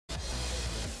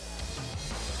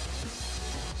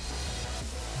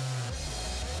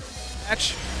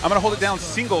match. I'm going to hold it down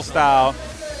single style.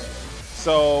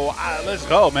 So let's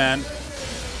go, man.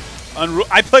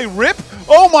 I play Rip?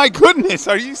 Oh, my goodness.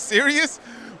 Are you serious?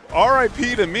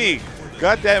 RIP to me.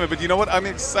 God damn it. But you know what? I'm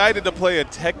excited to play a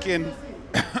Tekken.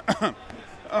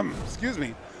 Excuse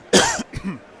me.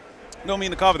 Don't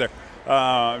mean to cough there.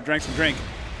 Drank some drink.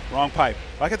 Wrong pipe.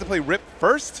 I get to play Rip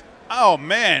first? Oh,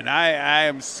 man. I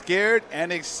am scared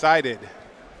and excited.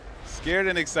 Scared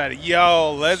and excited.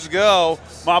 Yo, let's go.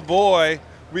 My boy.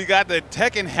 We got the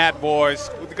Tekken Hat boys.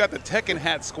 We got the Tekken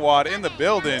Hat squad in the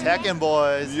building. Tekken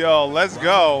boys. Yo, let's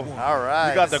go. All right.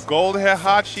 We got the gold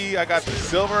Heihachi. I got the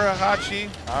silver Heihachi.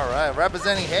 All right.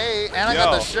 Representing Hey, and I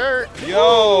got the shirt.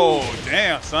 Yo,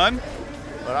 damn, son.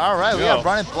 But all right, we have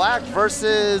Runitblack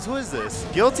versus, who is this?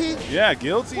 gllty? Yeah,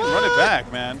 gllty. Run it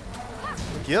back, man.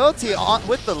 gllty on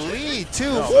with the lead, too.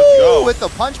 Yo, let's go. With the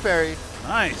punch parry.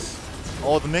 Nice.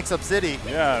 Oh, the mix-up city.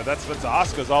 Yeah, that's what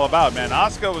Asuka's all about, man.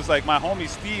 Asuka was like, my homie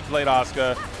Steve played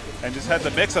Asuka and just had the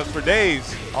mix-ups for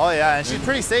days. Oh, yeah, and she's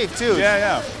pretty safe, too. Yeah,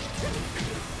 yeah.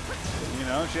 You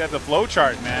know, she had the flow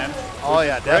chart, man. Oh,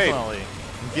 yeah, definitely.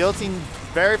 gllty,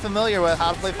 very familiar with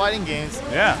how to play fighting games.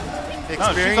 Yeah.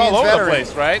 Experienced she's all over veteran. the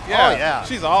place, right? Yeah. Oh, yeah.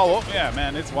 She's all over. Yeah,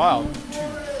 man, it's wild.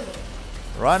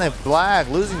 Runitblack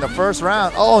losing the first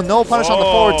round. Oh, no punish on the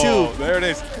forward, too. There it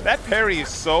is. That parry is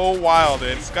so wild.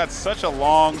 It's got such a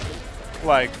long,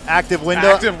 like, active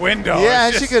window. Yeah,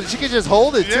 and she could just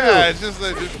hold it, too. Yeah, it's just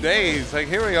days. Like,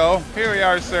 here we go. Here we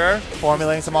are, sir.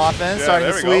 Formulating some offense,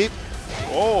 starting to sweep.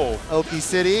 Oh. Oki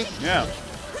City. Yeah.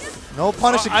 No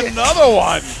punish again. Another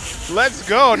one. Let's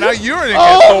go. Now you're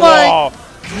against the wall.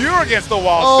 You're against the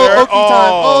wall, sir. Oki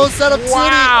time. Oh, setup City.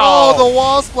 Oh, the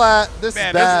wall splat. This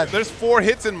is bad. There's 4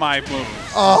 hits in my moves,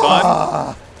 son.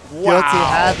 Wow. gllty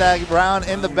had that round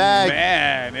in the bag.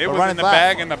 Man, it was in the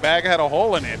bag, and the bag had a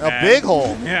hole in it, A big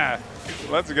hole. Yeah.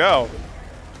 Let's go.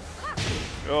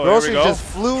 Oh, groceries just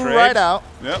flew right out.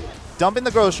 Yep. Dumping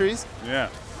the groceries. Yeah.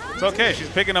 It's okay. She's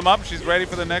picking them up. She's ready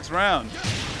for the next round.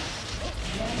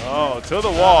 Oh, to the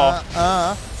wall.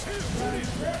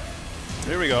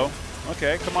 Here we go.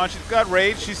 Okay, come on. She's got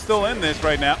rage. She's still in this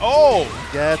right now. Oh!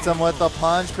 Gets him with the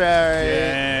punch parry.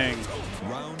 Dang.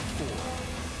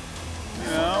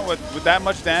 You know, with that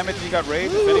much damage, you got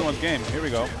rage. It's anyone's game. Here we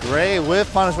go. Great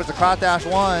whiff punish with the cross dash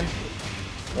 1.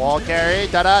 Wall carry.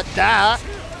 Da-da-da.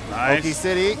 Nice. Oki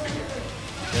City.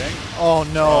 Okay. Oh,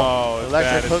 no. Oh,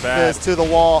 Electric hook fist to the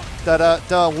wall.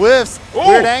 Da-da-da. Whiffs. Ooh,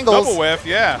 weird angles. Double whiff,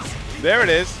 yeah. There it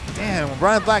is. Damn,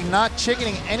 Runitblack not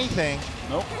chickening anything.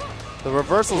 Nope. The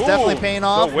reversal's definitely paying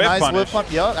off. Whip nice punish. whip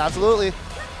punish. Yep, absolutely.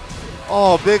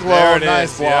 Oh, big low. There it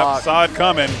nice is. block. Yep, saw it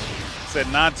coming.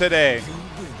 Said, not today.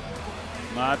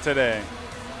 Not today.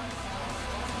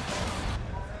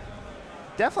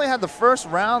 Definitely had the first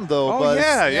round, though. Oh, but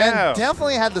yeah.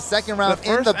 definitely had the second round The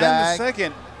first in the bag. and the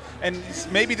second.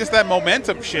 And maybe just that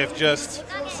momentum shift just.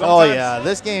 Oh, yeah.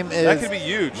 This game is that could be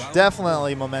huge.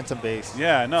 Definitely momentum-based.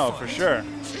 Yeah, no, for sure.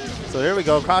 So here we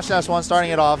go. Cross dash 1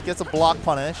 starting it off. Gets a block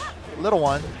punish. Little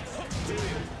one.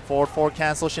 Forward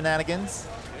cancel shenanigans.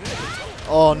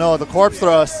 Oh, no. The corpse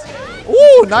thrust.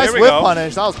 Ooh, nice whip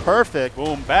punish. That was perfect.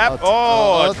 Boom, bap.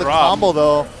 Oh, the combo,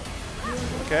 though.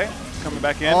 Okay. Coming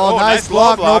back in. Oh, nice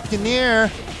block. block. No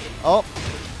Pioneer. Oh,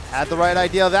 had the right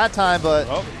idea that time, but.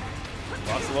 Oh,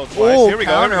 lost a little twice. Here we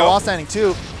go. Here we go. While standing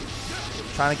 2.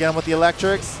 Trying to get him with the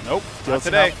electrics. Nope. Not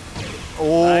today.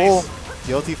 Oh. Nice.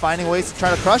 gllty finding ways to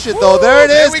try to crush it, though. There it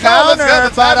is. Counter.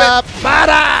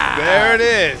 Bada. There it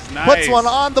is. Nice. Puts one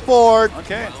on the board.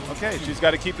 Okay. Okay. She's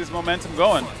got to keep this momentum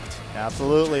going.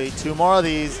 Absolutely. 2 more of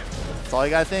these. That's all you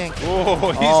got to think.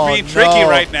 Oh, he's being tricky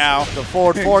right now. The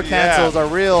forward 4 cancels are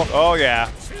real. Oh, yeah.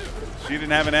 She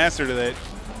didn't have an answer to that.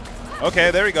 Okay,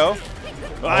 there we go.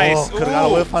 Nice. Oh, could have got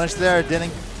a whip punish there.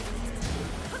 Didn't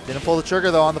pull the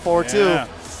trigger, though, on the forward 2.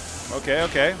 Okay,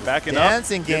 okay. Backing up.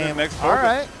 Dancing game. Next all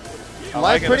right.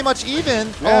 Life pretty much even.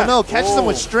 Yeah. Oh, no. Catches him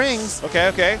with strings. Okay,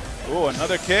 okay. Ooh,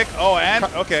 another kick. Oh, and,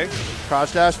 okay.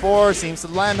 Crouch dash 4 seems to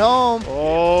land home.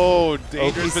 Oh,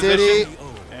 dangerous position. City.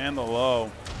 And the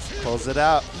low. Close it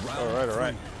out. All right, all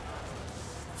right.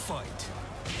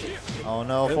 Oh,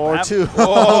 no. Forward 2.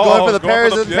 Oh, going for the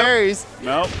parries and parries.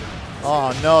 Nope.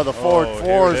 Oh, no. The forward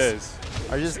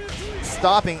 4s are just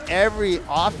stopping every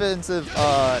offensive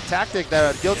tactic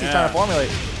that gllty's trying to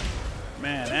formulate.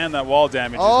 Man, and that wall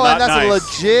damage is and not that's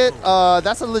nice.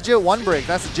 that's a legit 1 break.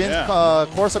 That's a Jin's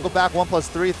core circle back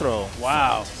 1+3 throw.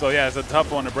 Wow. So yeah, it's a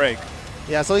tough one to break.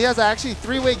 Yeah, so he has actually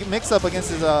 3-way mix-up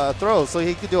against his throws. So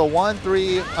he could do a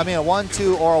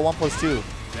 1-2, or a 1+2.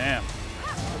 Damn.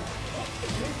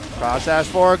 Cross dash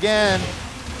 4 again.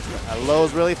 That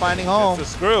low's really finding home. It's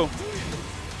a screw.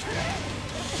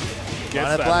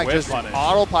 Gets that Runitblack whip just punish.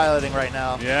 autopiloting right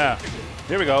now. Yeah.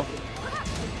 Here we go.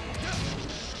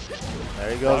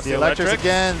 There he goes. The electrics electric.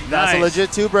 again. That's a Nice. legit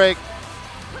 2-break.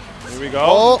 Here we go.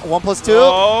 Oh, 1+2.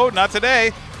 Oh, not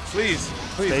today. Please.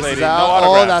 Please, Faces lady. No out.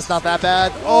 autographs. Oh, that's not that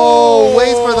bad. Oh,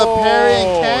 waits for the parry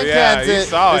and cans you it.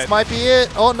 saw This it. might be it.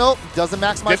 Oh, nope. Doesn't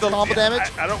maximize Did the combo damage.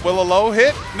 I don't. Will a low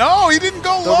hit? No, he didn't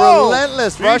go The low.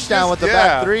 relentless He's rush down just- with the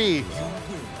yeah. back 3.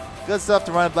 Good stuff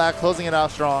to Runitblack, closing it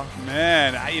out strong.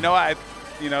 Man,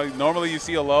 normally you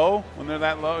see a low when they're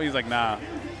that low. He's like, nah.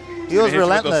 He was Hit you with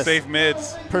relentless. those safe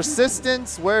mids.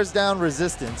 Persistence wears down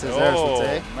resistance, as Eris would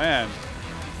say. Man.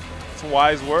 It's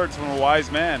wise words from a wise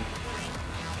man.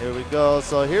 Here we go.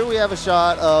 So here we have a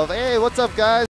shot of, hey, what's up, guys?